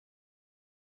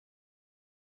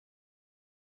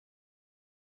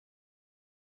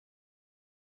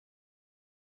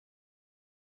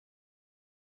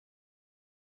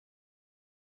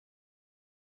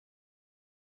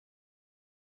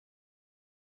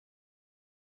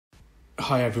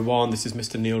Hi everyone, this is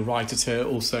Mr. Neil Wrighter,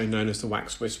 also known as the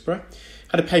Wax Whisperer.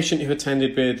 Had a patient who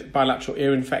attended with bilateral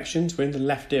ear infections. We're in the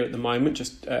left ear at the moment,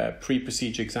 just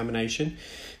pre-procedure examination.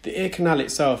 The ear canal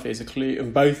itself is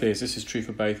in both ears. This is true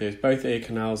for both ears. Both ear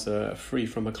canals are free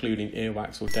from occluding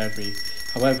earwax or debris.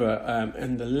 However,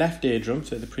 in the left eardrum,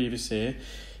 so the previous ear,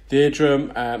 the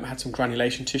eardrum had some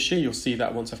granulation tissue. You'll see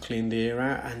that once I've cleaned the ear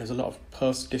out, and there's a lot of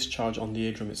pus discharge on the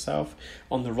eardrum itself.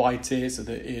 On the right ear, so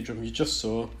the eardrum you just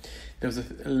saw, there was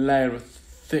a layer of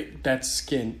thick dead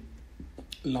skin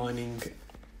lining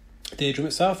the eardrum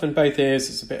itself, and both ears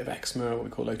it's a bit of eczema, what we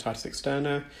call otitis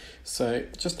externa. So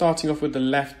just starting off with the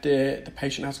left ear, the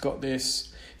patient has got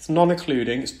this, it's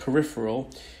non-occluding, it's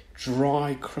peripheral,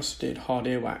 dry, crusted, hard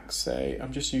earwax. So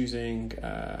I'm just using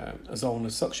a Zollner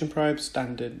suction probe,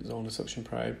 standard Zollner suction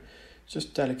probe.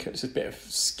 Just delicate, there's a bit of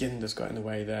skin that's got in the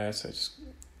way there, so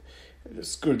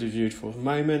it's good to view for a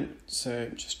moment. So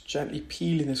just gently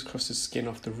peeling this crusted skin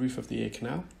off the roof of the ear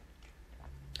canal.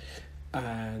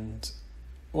 And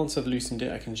once I've loosened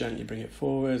it, I can gently bring it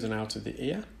forwards and out of the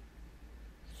ear.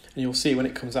 And you'll see when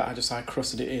it comes out how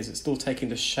crusted it is. It's still taking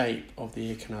the shape of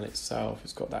the ear canal itself.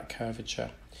 It's got that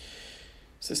curvature.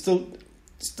 So it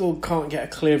still can't get a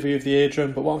clear view of the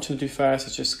eardrum, but what I'm going to do first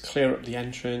is just clear up the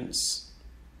entrance.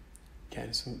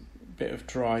 Again, some bit of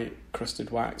dry crusted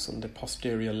wax on the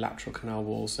posterior lateral canal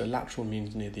wall. So lateral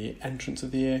means near the entrance of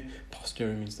the ear,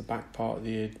 posterior means the back part of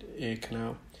the ear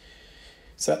canal.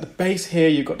 So at the base here,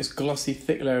 you've got this glossy,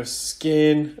 thick layer of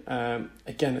skin.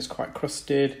 Again, it's quite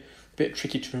crusted, a bit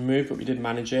tricky to remove, but we did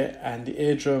manage it. And the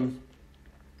eardrum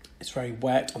is very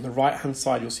wet. On the right-hand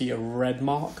side, you'll see a red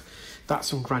mark. That's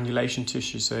from granulation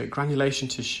tissue. So granulation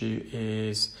tissue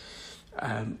is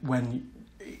when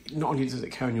not only does it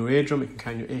occur in your eardrum, it can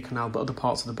occur in your ear canal, but other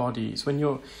parts of the body. It's when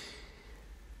your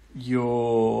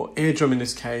eardrum in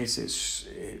this case,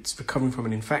 it's recovering from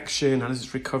an infection, and as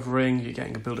it's recovering, you're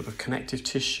getting a buildup of connective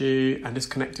tissue, and this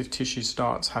connective tissue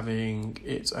starts having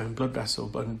its own blood vessel,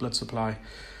 blood supply,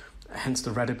 hence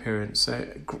the red appearance. So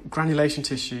granulation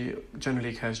tissue generally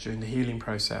occurs during the healing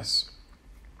process.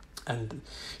 And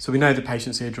so we know the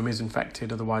patient's eardrum is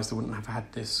infected, otherwise they wouldn't have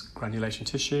had this granulation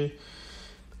tissue.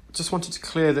 Just wanted to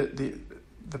clear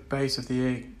the base of the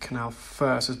ear canal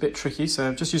first. It's a bit tricky, so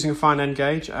I'm just using a fine end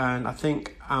gauge, and I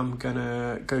think I'm going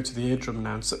to go to the eardrum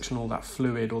now and suction all that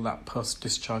fluid, all that pus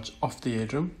discharge off the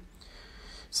eardrum.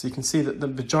 So you can see that the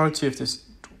majority of this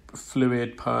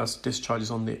fluid pus discharge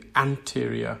is on the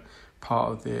anterior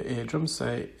part of the eardrum.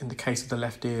 So in the case of the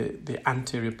left ear, the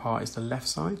anterior part is the left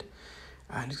side.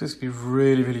 And it's going to be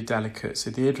really, really delicate. So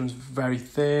the eardrum's very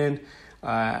thin.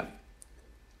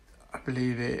 I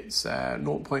believe it's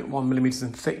 0.1 millimeters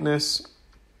in thickness.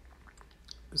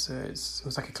 So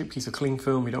it's like a piece of cling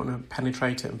film. We don't want to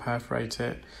penetrate it and perforate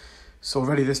it. So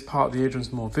already this part of the eardrum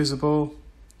is more visible.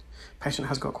 Patient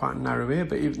has got quite a narrow ear,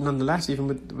 but nonetheless, even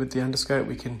with the endoscope,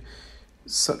 we can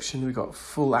suction. We've got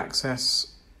full access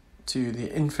to the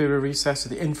inferior recess. So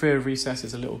the inferior recess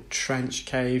is a little trench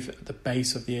cave at the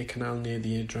base of the ear canal near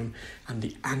the eardrum, and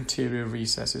the anterior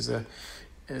recess is a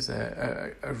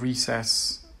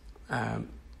recess,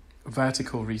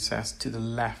 vertical recess to the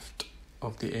left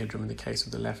of the eardrum in the case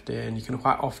of the left ear. And you can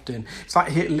quite often, it's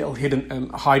like little hidden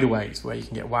hideaways where you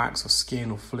can get wax or skin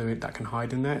or fluid that can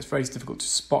hide in there. It's very difficult to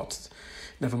spot,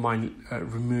 never mind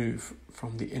remove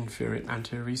from the inferior and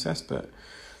anterior recess, but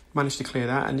managed to clear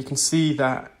that. And you can see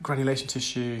that granulation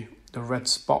tissue, the red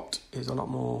spot, is a lot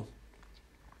more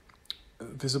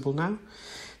visible now.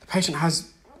 The patient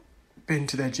has been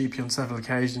to their GP on several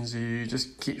occasions who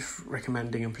just keeps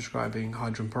recommending and prescribing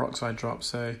hydrogen peroxide drops.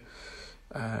 So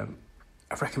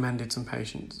I've recommended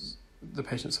the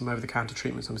patient some over-the-counter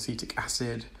treatments on acetic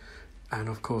acid, and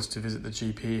of course to visit the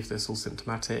GP if they're still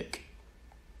symptomatic.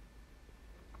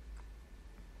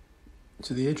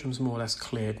 So the eardrum's more or less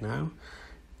cleared now.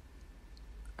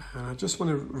 And I just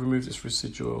want to remove this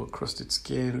residual crusted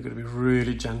skin. We're going to be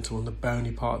really gentle on the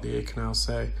bony part of the ear canal.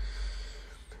 So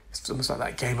it's almost like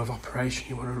that game of operation.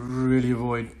 You want to really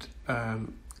avoid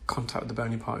contact with the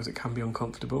bony part because it can be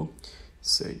uncomfortable.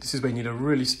 So this is where you need a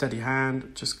really steady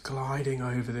hand, just gliding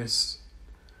over this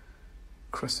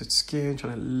crusted skin,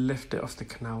 trying to lift it off the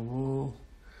canal wall.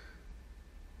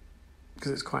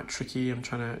 Because it's quite tricky, I'm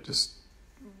trying to just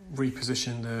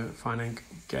reposition the fine end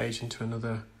gauge into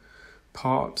another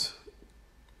part.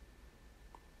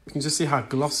 You can just see how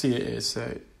glossy it is.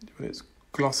 So when it's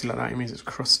glossy like that, it means it's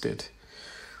crusted.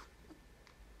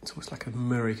 It's almost like a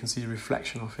mirror, you can see the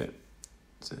reflection of it.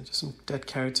 So just some dead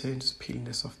keratin, just peeling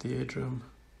this off the eardrum.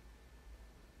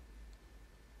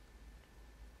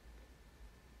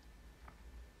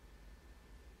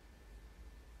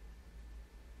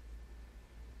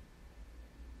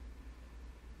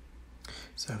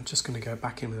 So I'm just going to go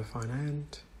back in with a fine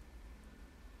end.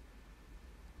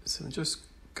 So I'm just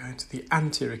going to the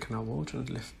anterior canal wall, trying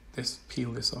to lift this,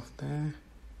 peel this off there.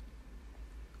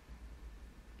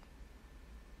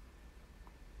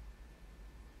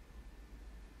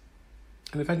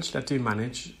 And eventually I do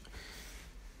manage.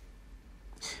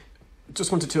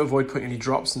 Just wanted to avoid putting any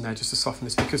drops in there just to soften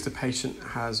this, because the patient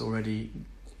has already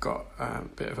got a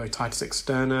bit of otitis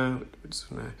externa. We're just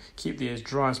going to keep the ears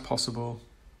dry as possible.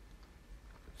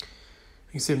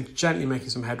 You can see I'm gently making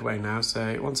some headway now.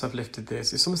 So once I've lifted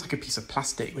this, it's almost like a piece of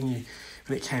plastic. When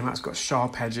it came out, it's got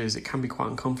sharp edges. It can be quite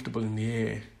uncomfortable in the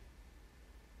ear.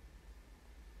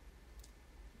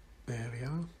 There we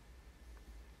are.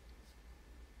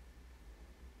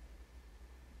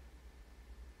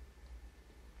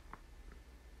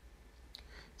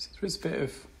 So there's a bit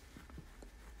of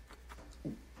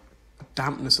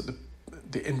dampness at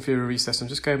the inferior recess. I'm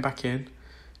just going back in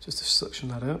just to suction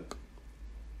that up.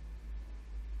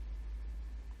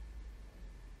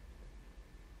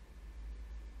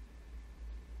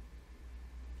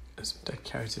 There's some dead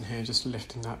keratin here, just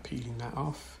lifting that, peeling that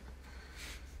off.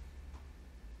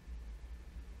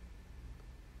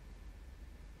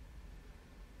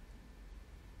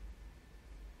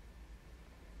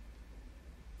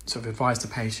 So I've advised the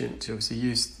patient to obviously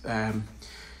use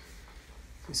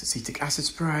acetic acid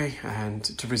spray and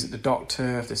to visit the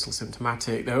doctor if they're still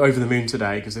symptomatic. They're over the moon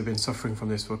today because they've been suffering from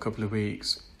this for a couple of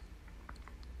weeks.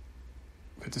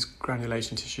 But this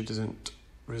granulation tissue doesn't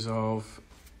resolve.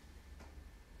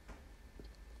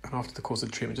 And after the course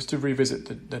of treatment, just to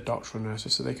revisit the doctor or nurse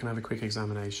just so they can have a quick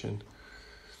examination.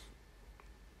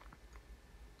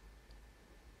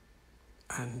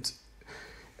 And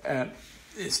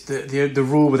it's the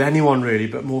rule with anyone really,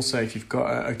 but more so if you've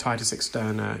got otitis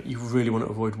externa, you really want to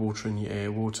avoid water in your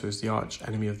ear. Water is the arch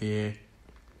enemy of the ear.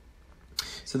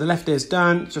 So the left ear is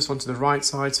done, just onto the right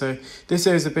side. So this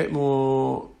ear is a bit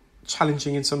more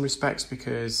challenging in some respects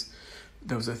because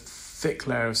there was a thick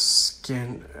layer of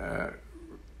skin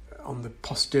on the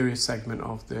posterior segment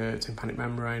of the tympanic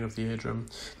membrane of the eardrum.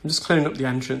 I'm just cleaning up the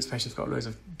entrance. The patient's got loads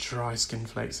of dry skin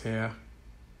flakes here.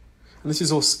 And this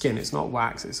is all skin, it's not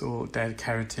wax, it's all dead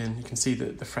keratin. You can see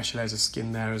the fresh layers of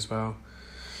skin there as well.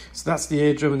 So that's the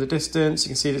eardrum in the distance. You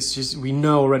can see that we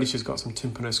know already she's got some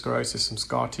tympanosclerosis, some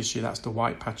scar tissue. That's the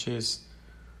white patches.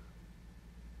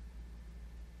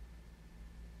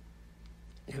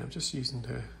 Yeah, I'm just using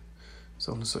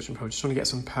on the suction probe, just trying to get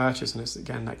some purchase. And it's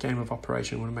again that game of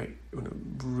operation. We want to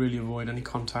really avoid any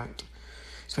contact,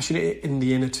 especially in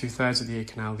the inner 2/3 of the ear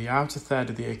canal. The outer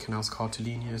third of the ear canal is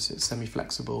cartilaginous. It's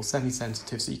semi-flexible,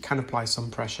 semi-sensitive, so you can apply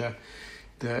some pressure.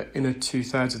 The inner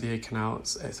 2/3 of the ear canal,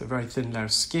 it's a very thin layer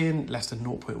of skin, less than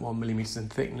 0.1 millimeters in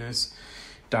thickness,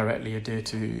 directly adhere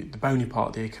to the bony part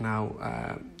of the ear canal.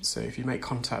 So if you make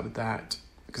contact with that,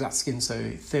 because that skin's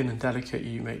so thin and delicate,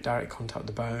 you make direct contact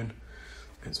with the bone.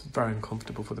 It's very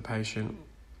uncomfortable for the patient.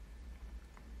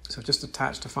 So I've just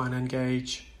attached a fine end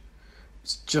gauge.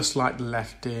 It's just like the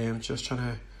left ear. I'm just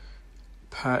trying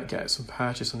to get some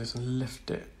purchase on this and lift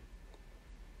it.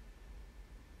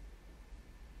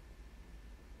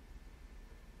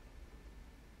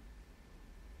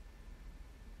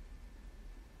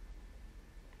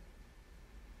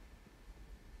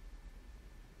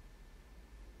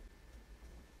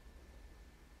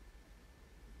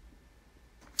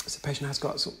 So the patient has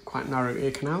got some quite narrow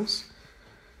ear canals.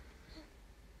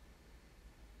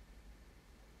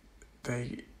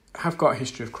 They have got a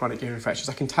history of chronic ear infections.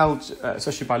 I can tell,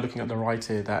 especially by looking at the right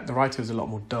ear, that the right ear is a lot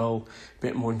more dull, a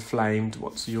bit more inflamed.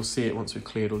 You'll see it once we've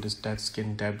cleared all this dead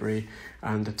skin debris.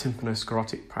 And the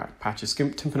tympanosclerotic patches.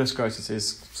 Tympanosclerosis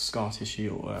is scar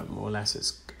tissue, or more or less.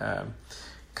 It's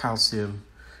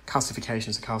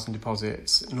calcifications, so calcium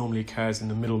deposits. It normally occurs in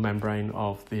the middle membrane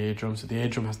of the eardrum. So the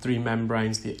eardrum has 3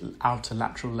 membranes. The outer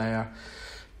lateral layer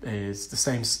is the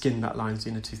same skin that lines the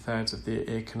inner 2/3 of the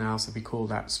ear canal, so we call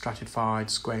that stratified,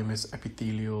 squamous,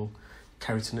 epithelial,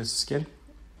 keratinous skin.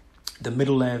 The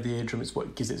middle layer of the eardrum is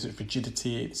what gives it its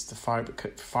rigidity. It's the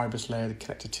fibrous layer, the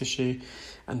connective tissue,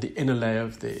 and the inner layer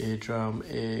of the eardrum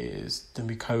is the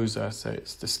mucosa, so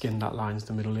it's the skin that lines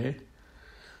the middle ear.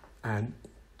 And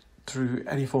through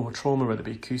any form of trauma, whether it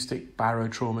be acoustic,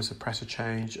 barotrauma, so pressure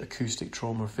change, acoustic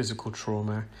trauma, physical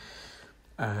trauma,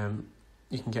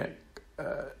 you can get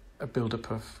a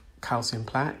buildup of calcium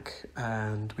plaque,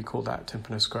 and we call that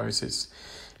tympanosclerosis.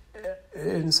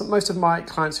 In most of my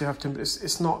clients who have tympanosclerosis,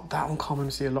 it's not that uncommon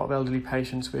to see a lot of elderly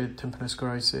patients with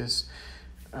tympanosclerosis.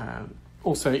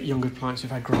 Also, younger clients who've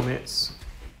had grommets,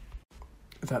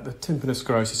 that the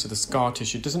tympanosclerosis, or the scar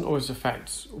tissue, doesn't always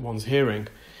affect one's hearing.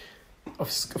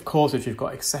 Of course, if you've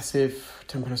got excessive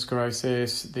tympanic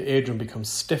sclerosis, the eardrum becomes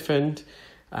stiffened,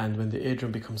 and when the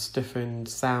eardrum becomes stiffened,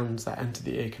 sounds that enter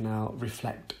the ear canal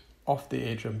reflect off the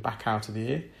eardrum back out of the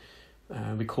ear.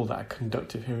 We call that a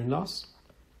conductive hearing loss.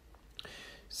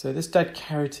 So this dead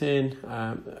keratin,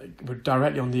 we're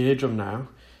directly on the eardrum now,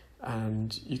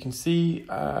 and you can see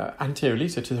anteriorly,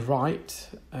 so to the right,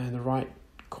 in the right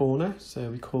corner,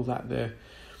 so we call that the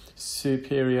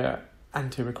superior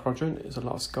anterior quadrant. There's a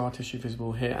lot of scar tissue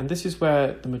visible here, and this is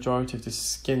where the majority of the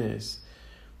skin is.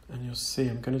 And you'll see,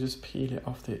 I'm going to just peel it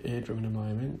off the eardrum in a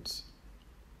moment.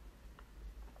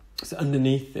 So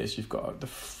underneath this, you've got the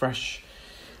fresh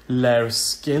layer of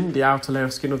skin, the outer layer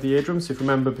of skin of the eardrum. So if you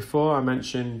remember before, I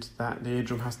mentioned that the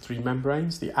eardrum has 3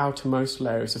 membranes. The outermost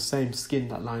layer is the same skin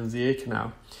that lines the ear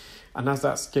canal. And as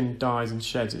that skin dies and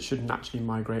sheds, it should naturally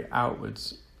migrate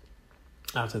outwards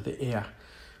out of the ear.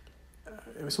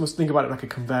 It's almost, think about it like a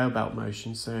conveyor belt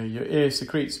motion. So your ear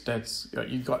secretes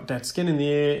you've got dead skin in the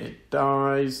ear, it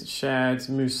dies, it sheds,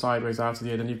 moves sideways out of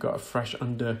the ear, then you've got a fresh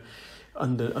underneath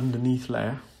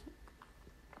layer.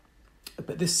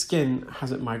 But this skin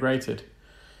hasn't migrated.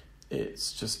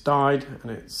 It's just died and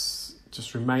it's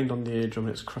just remained on the eardrum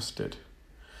and it's crusted.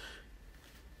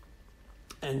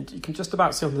 And you can just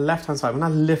about see on the left-hand side, when I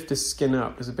lift this skin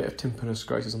up, there's a bit of tympanic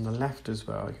sclerosis on the left as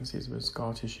well. You can see there's a bit of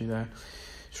scar tissue there.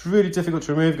 It's really difficult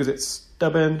to remove because it's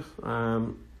stubborn.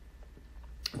 I'm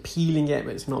peeling it,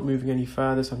 but it's not moving any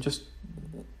further, so I'm just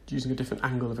using a different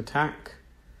angle of attack.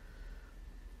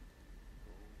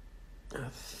 I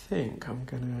think I'm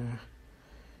going to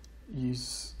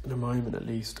use, in a moment at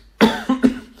least, full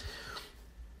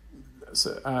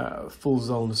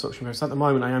Zollner suction probe. So at the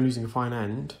moment I am using a fine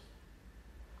end.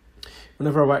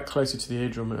 Whenever I work closer to the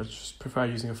eardrum, I just prefer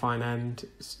using a fine end.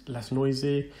 It's less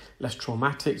noisy, less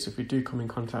traumatic, so if we do come in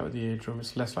contact with the eardrum,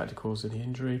 it's less likely to cause any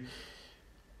injury.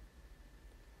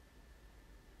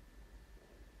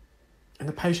 And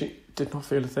the patient did not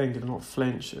feel a thing, did not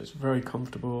flinch, it was very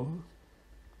comfortable.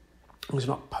 I was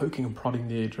not poking and prodding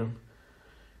the eardrum.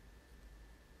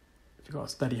 If you've got a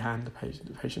steady hand, the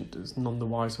patient is none the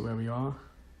wiser where we are.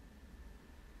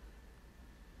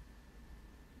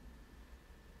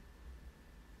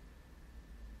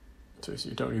 So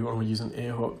you don't really want to use an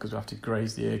ear hook because we have to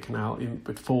graze the ear canal. Even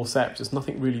with forceps, there's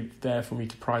nothing really there for me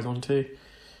to prise onto.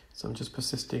 So I'm just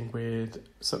persisting with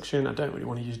suction. I don't really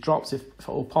want to use drops if at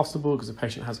all possible because the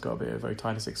patient has got a bit of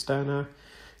otitis externa.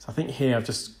 So I think here I've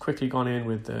just quickly gone in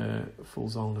with the full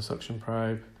Zollner suction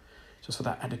probe just for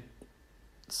that added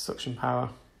suction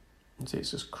power. And see, it's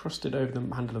just crusted over the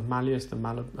handle of malleus, the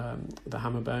hammer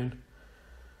bone.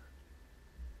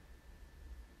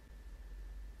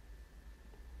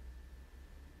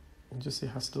 And just see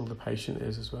how still the patient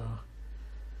is as well.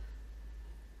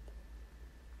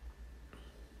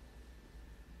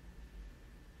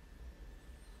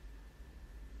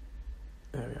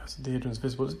 There we are. So the eardrum's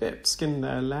visible. There's a bit of skin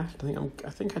there left. I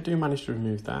think I do manage to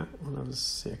remove that. I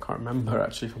can't remember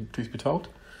actually, if I'm truth be told.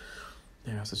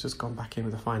 Yeah, so it's just gone back in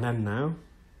with a fine end now.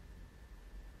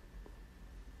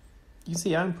 You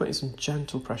see, I'm putting some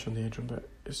gentle pressure on the eardrum, but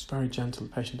it's very gentle.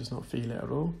 The patient does not feel it at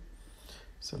all.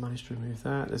 So I managed to remove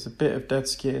that. There's a bit of dead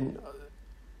skin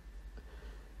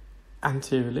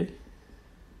anteriorly.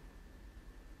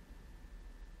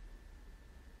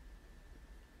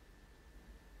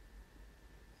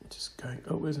 Just going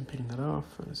upwards and peeling that off.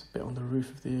 And there's a bit on the roof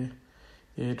of the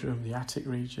eardrum, the attic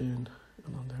region,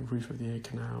 and on the roof of the ear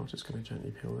canal. Just going to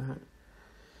gently peel that.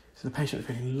 So the patient is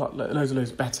feeling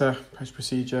loads better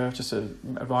post-procedure. Just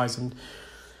advise them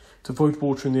to avoid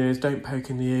water in the ears, don't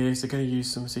poke in the ears. They're going to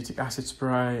use some acetic acid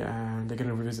spray and they're going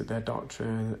to revisit their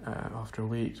doctor after a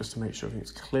week just to make sure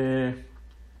everything's clear.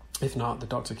 If not, the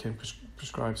doctor can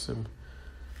prescribe some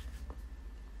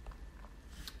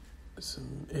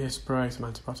ear spray,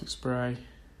 some antibiotic spray.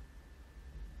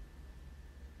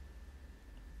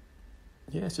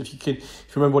 Yeah, so if you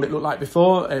remember what it looked like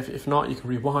before, if not, you can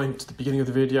rewind to the beginning of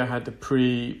the video. I had the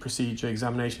pre-procedure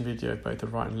examination video of both the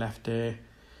right and left ear.